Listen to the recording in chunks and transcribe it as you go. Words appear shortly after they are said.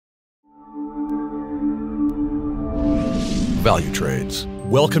value trades.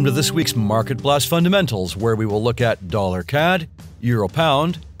 Welcome to this week's Market Blast Fundamentals, where we will look at dollar CAD, euro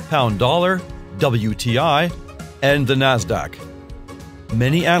pound, pound dollar, WTI, and the NASDAQ.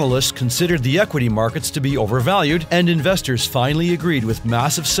 Many analysts considered the equity markets to be overvalued, and investors finally agreed with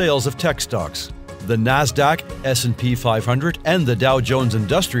massive sales of tech stocks. The NASDAQ, S&P 500, and the Dow Jones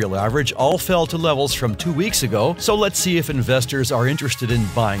Industrial Average all fell to levels from 2 weeks ago, so let's see if investors are interested in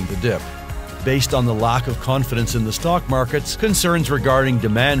buying the dip. Based on the lack of confidence in the stock markets, concerns regarding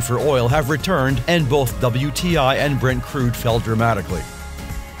demand for oil have returned, and both WTI and Brent crude fell dramatically.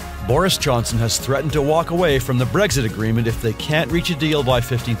 Boris Johnson has threatened to walk away from the Brexit agreement if they can't reach a deal by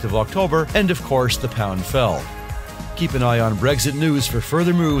 15th of October, and of course the pound fell. Keep an eye on Brexit news for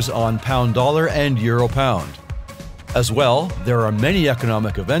further moves on pound dollar and euro pound. As well, there are many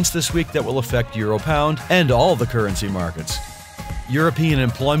economic events this week that will affect euro pound and all the currency markets. European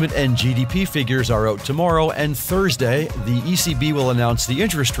employment and GDP figures are out tomorrow, and Thursday, the ECB will announce the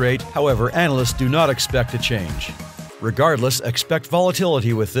interest rate. However, analysts do not expect a change. Regardless, expect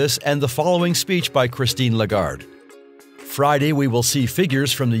volatility with this and the following speech by Christine Lagarde. Friday, we will see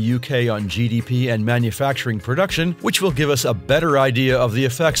figures from the UK on GDP and manufacturing production, which will give us a better idea of the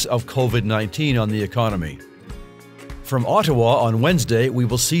effects of COVID-19 on the economy. From Ottawa on Wednesday, we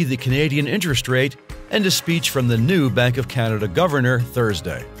will see the Canadian interest rate and a speech from the new Bank of Canada governor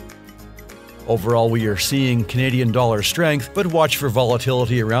Thursday. Overall, we are seeing Canadian dollar strength, but watch for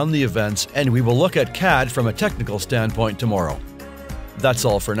volatility around the events, and we will look at CAD from a technical standpoint tomorrow. That's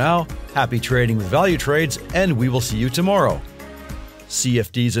all for now. Happy trading with value trades, and we will see you tomorrow.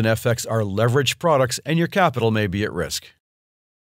 CFDs and FX are leveraged products, and your capital may be at risk.